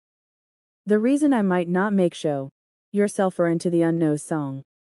The reason I might not make Show Yourself or Into the Unknown song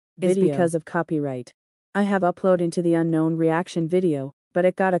is because of copyright. I have uploaded Into the Unknown reaction video, but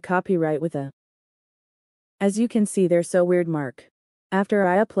it got a copyright with a. As you can see, there's so weird mark. After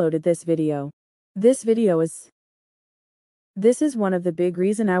I uploaded this video is. This is one of the big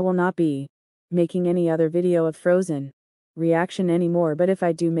reason I will not be making any other video of Frozen reaction anymore, but if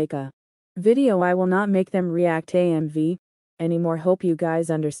I do make a video, I will not make them react AMV anymore. Hope you guys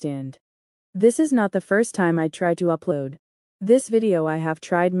understand. This is not the first time I tried to upload this video. I have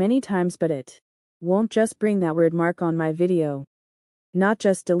tried many times, but it won't just bring that word mark on my video. Not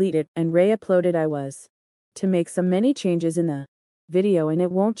just delete it and re-upload it. I was to make some many changes in the video and it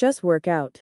won't just work out.